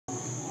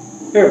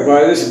Hey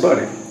everybody, this is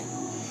Buddy.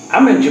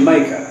 I'm in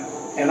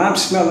Jamaica and I'm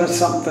smelling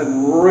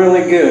something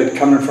really good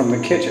coming from the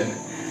kitchen.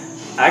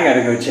 I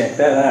gotta go check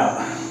that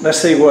out. Let's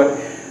see what,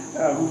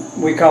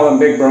 we call him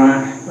Big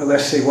Brian, but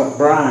let's see what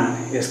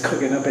Brian is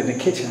cooking up in the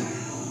kitchen.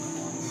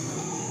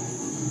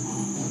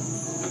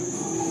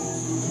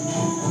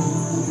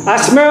 I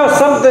smell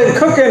something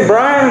cooking,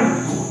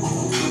 Brian.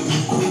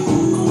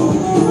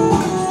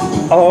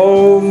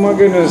 Oh my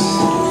goodness.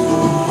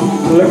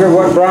 Look at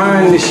what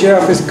Brian, the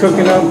chef, is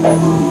cooking up.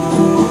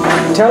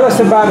 Tell us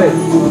about it.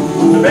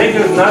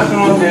 Jamaica's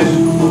national dish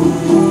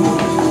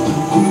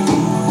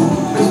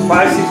is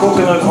spicy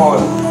coconut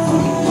oil.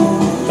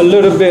 A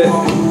little bit,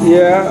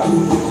 yeah.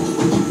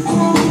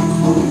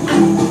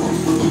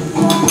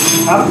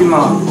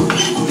 Optimal.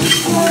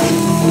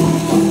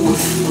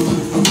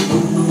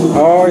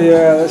 Oh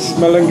yeah, that's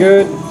smelling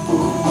good.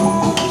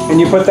 And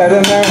you put that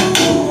in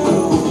there?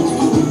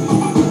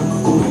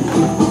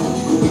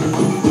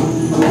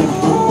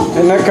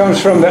 And that comes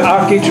from the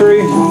Ackee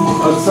tree?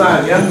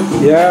 Outside,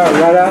 yeah?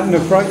 Yeah, right out in the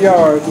front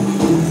yard.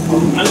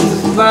 And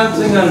just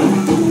planting and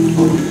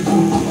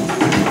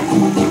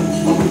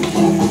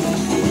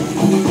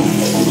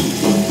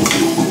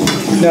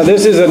now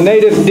this is a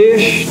native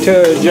dish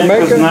to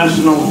Jamaica?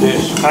 national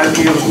dish,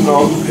 Ackee and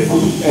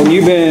saltfish. And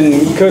you've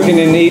been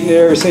cooking and eating it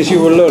ever since you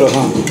were little,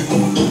 huh?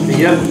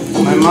 Yep,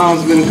 my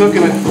mom's been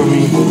cooking it for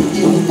me.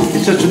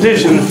 It's a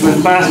tradition, it's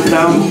been passed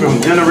down from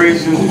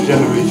generation to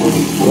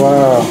generation.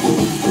 Wow.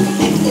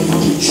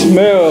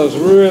 Smells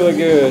really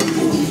good.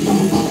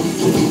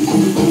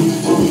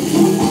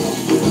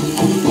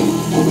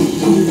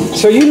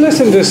 So you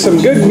listen to some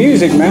good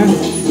music, man.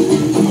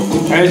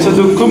 I used to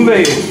do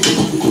kumbe,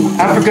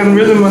 African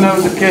rhythm when I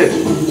was a kid,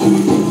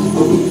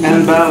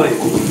 and ballet.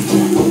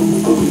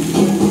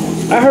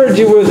 I heard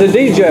you was a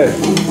DJ.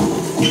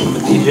 I'm a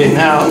DJ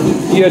now.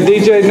 You're a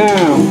DJ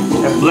now.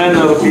 I blend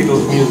other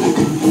people's music.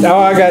 Oh,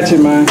 I got you,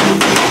 man.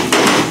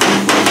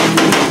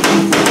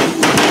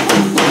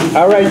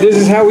 All right, this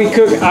is how we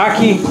cook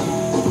ackee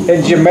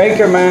in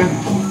Jamaica, man.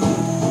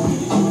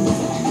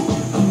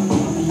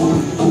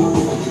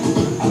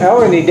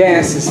 Oh, and he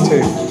dances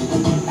too.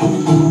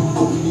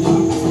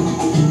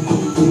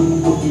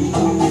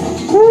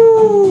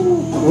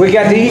 Woo! We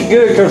got to eat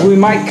good because we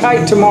might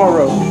kite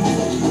tomorrow.